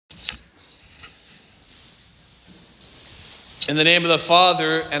In the name of the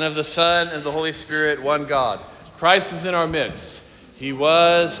Father, and of the Son, and of the Holy Spirit, one God. Christ is in our midst. He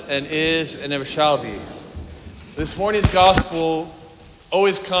was, and is, and ever shall be. This morning's gospel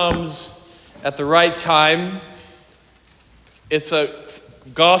always comes at the right time. It's a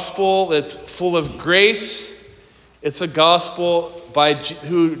gospel that's full of grace. It's a gospel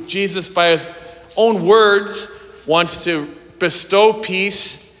who Jesus, by his own words, wants to bestow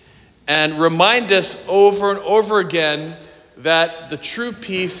peace and remind us over and over again that the true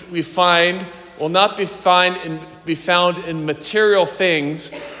peace we find will not be found in material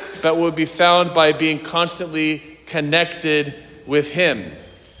things, but will be found by being constantly connected with him.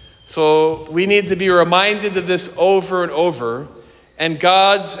 So we need to be reminded of this over and over. And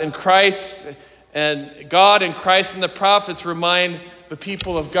God and Christ and the prophets remind the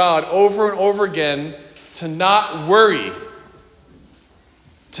people of God over and over again to not worry,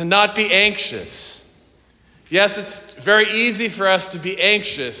 to not be anxious. Yes, it's very easy for us to be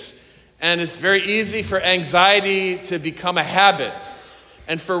anxious, and it's very easy for anxiety to become a habit,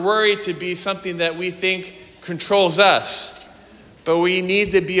 and for worry to be something that we think controls us. But we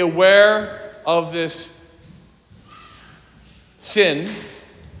need to be aware of this sin,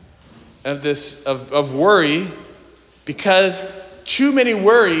 of worry, because too many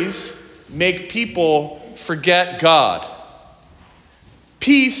worries make people forget God.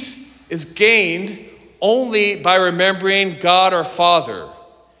 Peace is gained only by remembering God our Father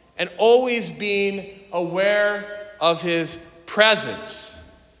and always being aware of his presence.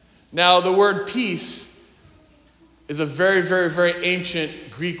 Now, the word peace is a very, very, very ancient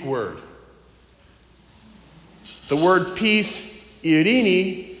Greek word. The word peace,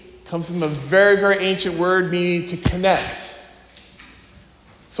 irini, comes from a very, very ancient word meaning to connect.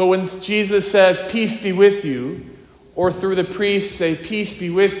 So when Jesus says, "Peace be with you," or through the priest say, "Peace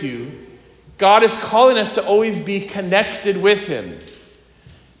be with you," God is calling us to always be connected with him.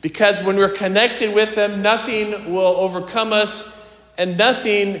 Because when we're connected with him, nothing will overcome us and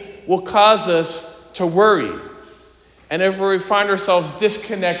nothing will cause us to worry. And if we find ourselves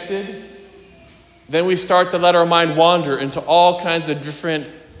disconnected, then we start to let our mind wander into all kinds of different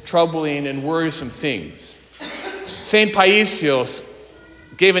troubling and worrisome things. St. Paisios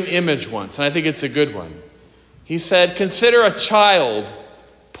gave an image once, and I think it's a good one. He said, "Consider a child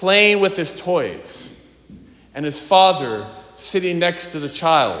playing with his toys, and his father sitting next to the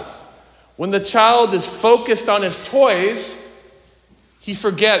child. When the child is focused on his toys, he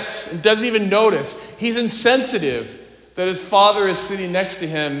forgets and doesn't even notice. He's insensitive that his father is sitting next to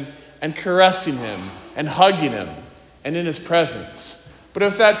him and caressing him and hugging him and in his presence. But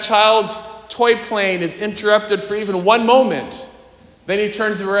if that child's toy playing is interrupted for even one moment, then he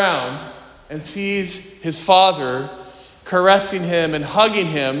turns around and sees his father caressing him and hugging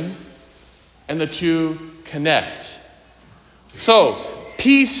him, and the two connect." So,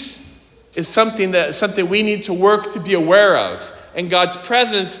 peace is something we need to work to be aware of. And God's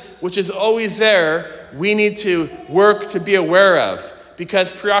presence, which is always there, we need to work to be aware of.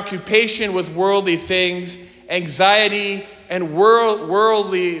 Because preoccupation with worldly things, anxiety, and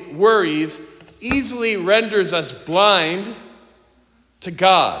worldly worries easily renders us blind to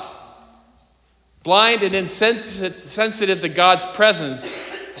God. Blind and insensitive to God's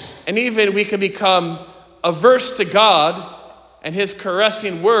presence. And even we can become averse to God and his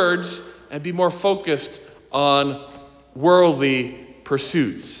caressing words and be more focused on worldly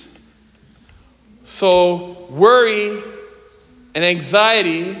pursuits. So worry and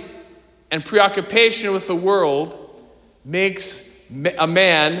anxiety and preoccupation with the world makes a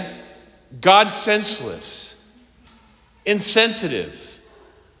man God-senseless, insensitive,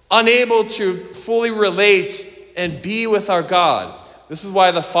 unable to fully relate and be with our God. This is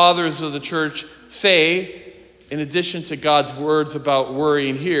why the fathers of the church say, in addition to God's words about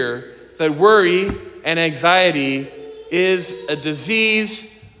worrying here, that worry and anxiety is a disease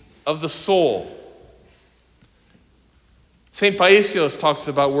of the soul. St. Paisios talks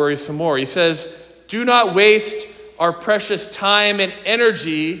about worry some more. He says, "Do not waste our precious time and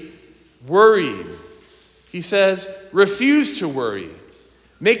energy worrying." He says, "Refuse to worry.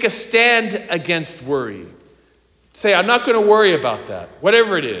 Make a stand against worry." Say, "I'm not going to worry about that,"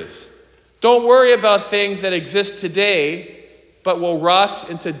 whatever it is. Don't worry about things that exist today, but will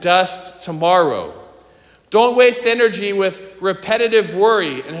rot into dust tomorrow. Don't waste energy with repetitive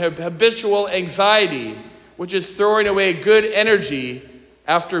worry and habitual anxiety, which is throwing away good energy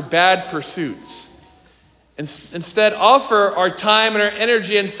after bad pursuits. Instead, offer our time and our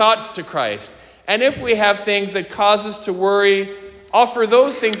energy and thoughts to Christ. And if we have things that cause us to worry, offer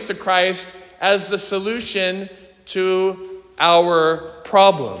those things to Christ as the solution to our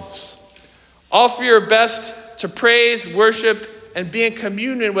problems. Offer your best to praise, worship, and be in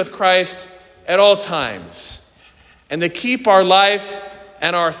communion with Christ at all times, and to keep our life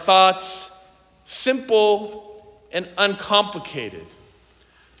and our thoughts simple and uncomplicated.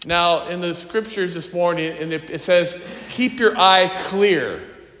 Now, in the scriptures this morning, it says, keep your eye clear.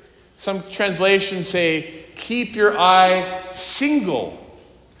 Some translations say, keep your eye single.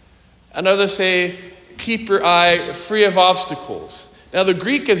 And others say, keep your eye free of obstacles. Now, the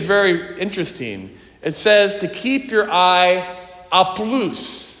Greek is very interesting. It says to keep your eye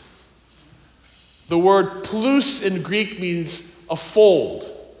apolous. The word plus in Greek means a fold.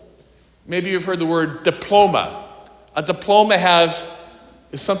 Maybe you've heard the word diploma. A diploma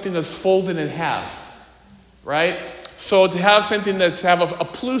is something that's folded in half, right? So to have something that's have a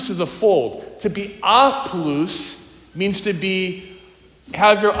plus is a fold. To be apolous means to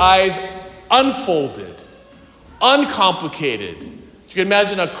have your eyes unfolded, uncomplicated. You can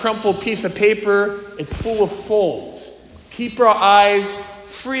imagine a crumpled piece of paper. It's full of folds. Keep our eyes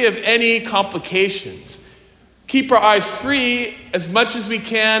free of any complications. Keep our eyes free as much as we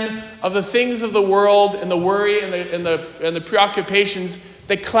can of the things of the world and the worry and the preoccupations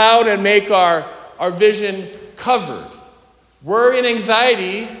that cloud and make our vision covered. Worry and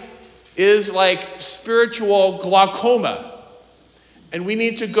anxiety is like spiritual glaucoma. And we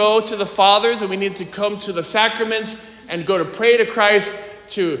need to go to the fathers, and we need to come to the sacraments and go to pray to Christ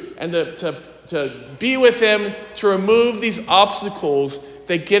to be with him, to remove these obstacles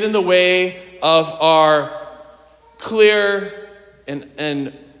that get in the way of our clear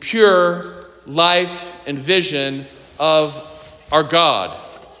and pure life and vision of our God.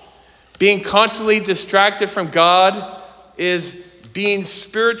 Being constantly distracted from God is being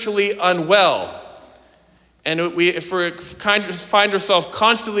spiritually unwell. And if we find ourselves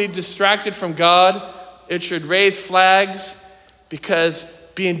constantly distracted from God, it should raise flags, because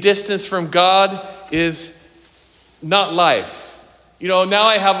being distanced from God is not life. Now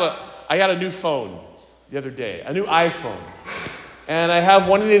I got a new phone the other day, a new iPhone. And I have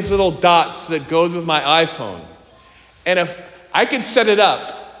one of these little dots that goes with my iPhone. And if I could set it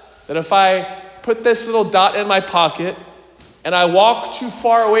up that if I put this little dot in my pocket and I walk too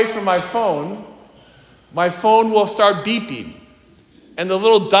far away from my phone will start beeping. And the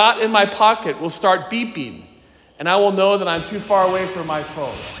little dot in my pocket will start beeping. And I will know that I'm too far away from my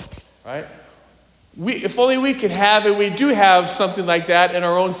phone. Right? If only we could have, and we do have something like that in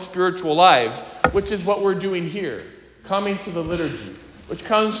our own spiritual lives, which is what we're doing here, coming to the liturgy, which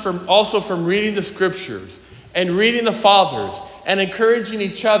comes also from reading the scriptures and reading the fathers and encouraging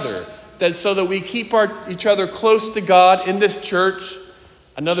each other, so that we keep each other close to God in this church.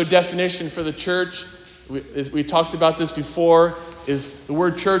 Another definition for the church, we talked about this before, is the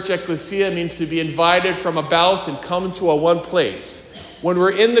word church, ecclesia, means to be invited from about and come to a one place. When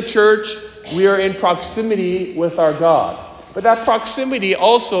we're in the church, we are in proximity with our God. But that proximity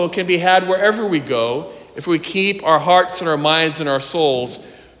also can be had wherever we go if we keep our hearts and our minds and our souls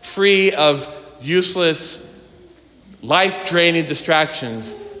free of useless, life-draining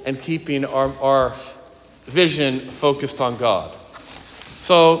distractions and keeping our vision focused on God.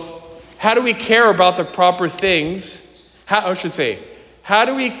 So, how do we care about the proper things? How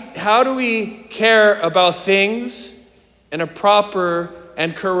do we care about things in a proper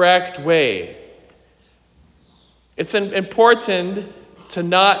and correct way? It's important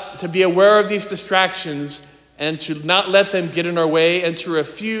to be aware of these distractions and to not let them get in our way and to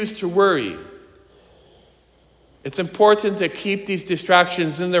refuse to worry. It's important to keep these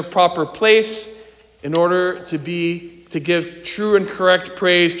distractions in their proper place in order to give true and correct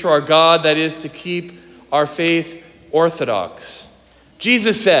praise to our God, that is, to keep our faith orthodox.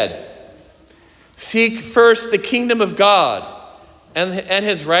 Jesus said, "Seek first the kingdom of God and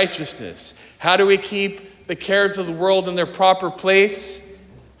his righteousness." How do we keep the cares of the world in their proper place?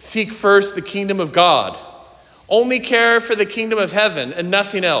 Seek first the kingdom of God. Only care for the kingdom of heaven and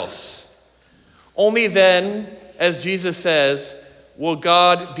nothing else. Only then, as Jesus says, will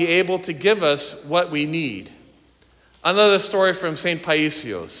God be able to give us what we need. Another story from St.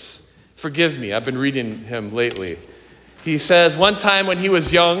 Paisios. Forgive me, I've been reading him lately. He says one time when he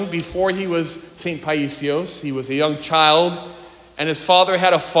was young, before he was St. Paisios, he was a young child, and his father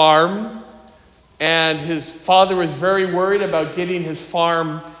had a farm, and his father was very worried about getting his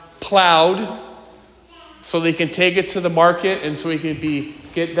farm plowed so they can take it to the market and so he can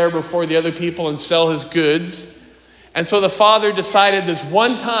get there before the other people and sell his goods. And so the father decided this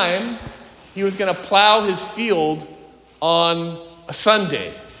one time he was going to plow his field on a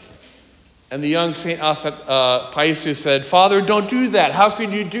Sunday. And the young St. Paisios said, "Father, don't do that. How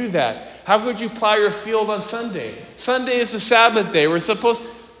could you do that? How could you plow your field on Sunday? Sunday is the Sabbath day. We're supposed..."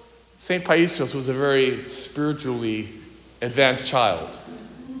 St. Paisios was a very spiritually advanced child.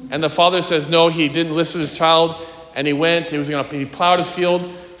 And the father says, no, he didn't listen to his child, and he plowed his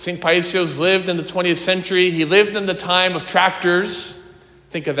field. St. Paisios lived in the 20th century. He lived in the time of tractors.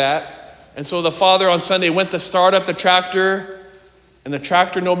 Think of that. And so the father on Sunday went to start up the tractor, and the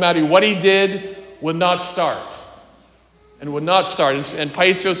tractor, no matter what he did, would not start. And would not start. And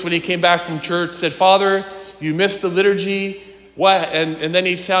Paisios, when he came back from church, said, Father, you missed the liturgy. What? And then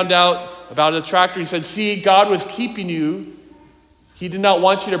he found out about the tractor. He said, see, God was keeping you. He did not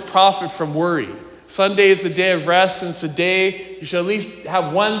want you to profit from worry. Sunday is the day of rest, and it's the day you should at least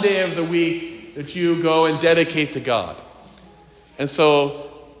have one day of the week that you go and dedicate to God. And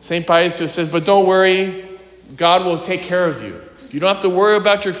so St. Paisios says, but don't worry, God will take care of you. You don't have to worry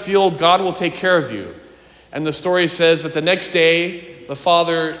about your field. God will take care of you. And the story says that the next day, the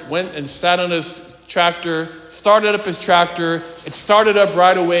father went and sat on his tractor, started up his tractor. It started up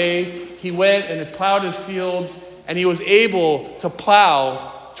right away. He went and it plowed his fields, and he was able to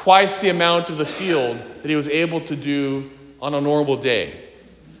plow twice the amount of the field that he was able to do on a normal day.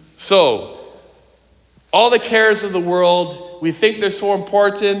 So, all the cares of the world, we think they're so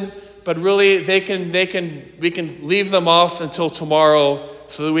important, but really we can leave them off until tomorrow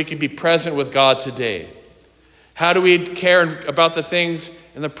so that we can be present with God today. How do we care about the things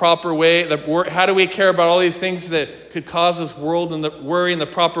in the proper way? How do we care about all these things that could cause us worry in the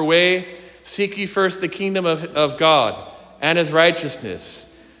proper way? Seek ye first the kingdom of God and his righteousness.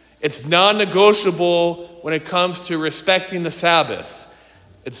 It's non-negotiable when it comes to respecting the Sabbath.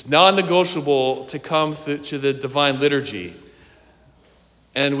 It's non-negotiable to come to the divine liturgy.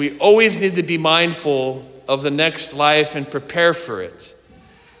 And we always need to be mindful of the next life and prepare for it.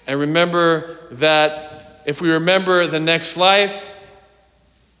 And remember that if we remember the next life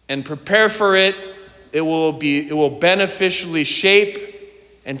and prepare for it, it will beneficially shape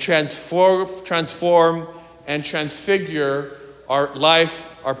and transform and transfigure our life,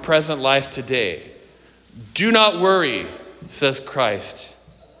 our present life today. Do not worry, says Christ.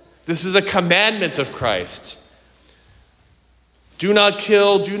 This is a commandment of Christ. Do not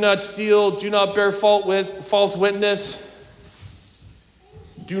kill, do not steal, do not bear false witness.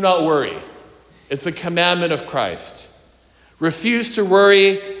 Do not worry. It's a commandment of Christ. Refuse to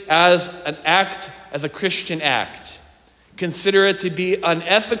worry as a Christian act. Consider it to be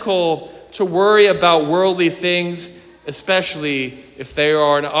unethical to worry about worldly things, especially if they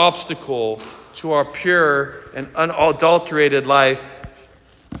are an obstacle to our pure and unadulterated life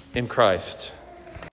in Christ.